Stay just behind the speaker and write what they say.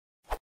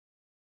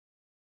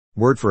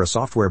Word for a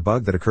software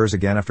bug that occurs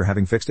again after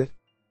having fixed it?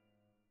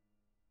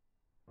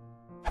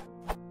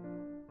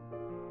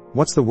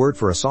 What's the word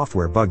for a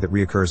software bug that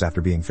reoccurs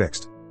after being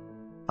fixed?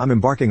 I'm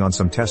embarking on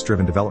some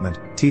test-driven development,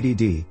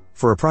 TDD,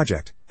 for a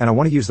project, and I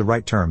want to use the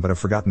right term but I've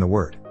forgotten the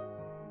word.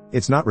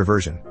 It's not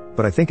reversion,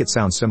 but I think it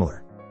sounds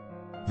similar.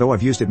 Though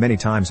I've used it many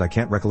times I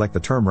can't recollect the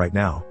term right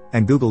now,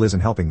 and Google isn't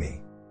helping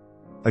me.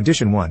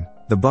 Addition 1,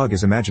 the bug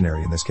is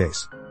imaginary in this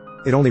case.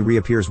 It only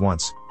reappears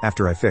once,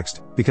 after I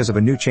fixed, because of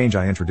a new change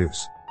I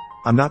introduce.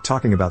 I'm not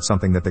talking about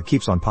something that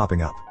keeps on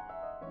popping up.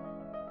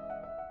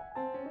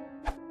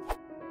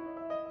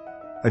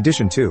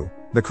 Addition 2,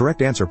 the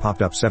correct answer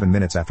popped up 7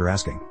 minutes after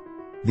asking.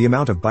 The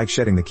amount of bike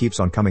shedding that keeps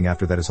on coming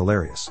after that is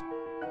hilarious.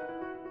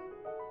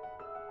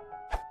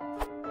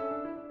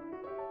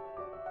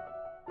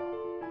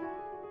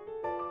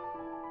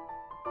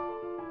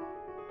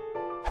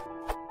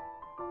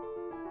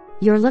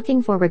 You're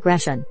looking for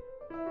regression.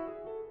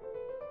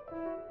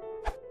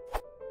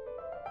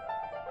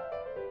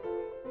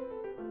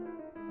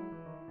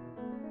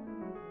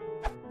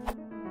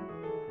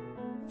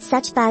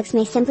 Such bugs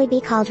may simply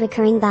be called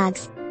recurring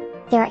bugs.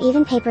 There are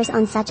even papers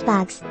on such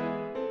bugs.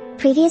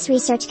 Previous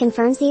research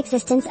confirms the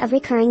existence of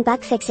recurring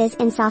bug fixes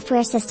in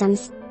software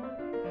systems.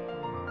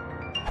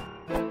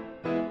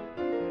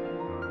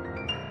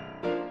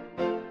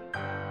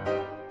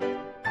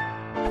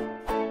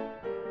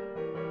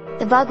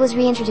 The bug was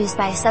reintroduced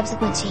by a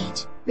subsequent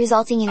change,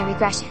 resulting in a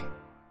regression.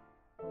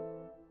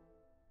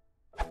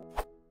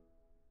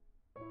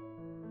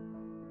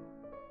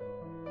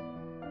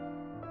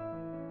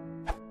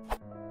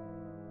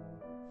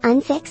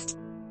 Unfixed?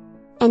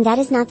 And that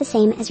is not the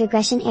same as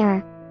regression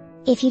error.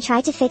 If you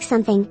try to fix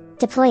something,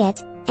 deploy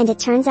it, and it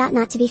turns out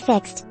not to be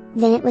fixed,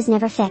 then it was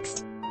never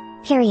fixed.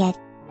 Period.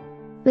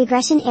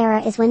 Regression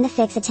error is when the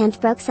fix attempt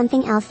broke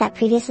something else that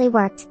previously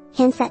worked,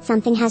 hence that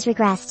something has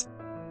regressed.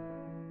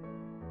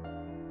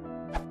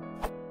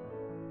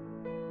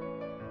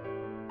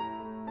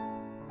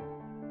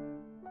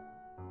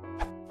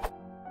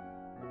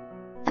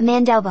 A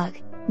Mandel bug,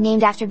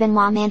 named after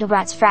Benoit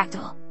Mandelbrot's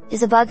fractal,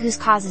 is a bug whose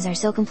causes are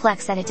so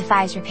complex that it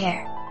defies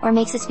repair, or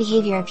makes its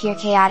behavior appear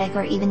chaotic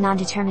or even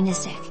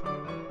non-deterministic.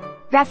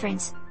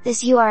 Reference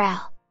this URL.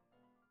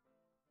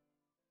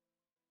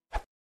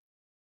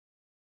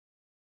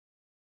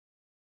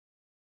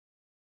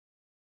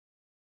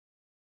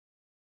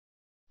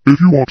 If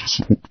you want to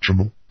support the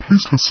channel,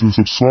 please consider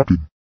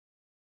subscribing.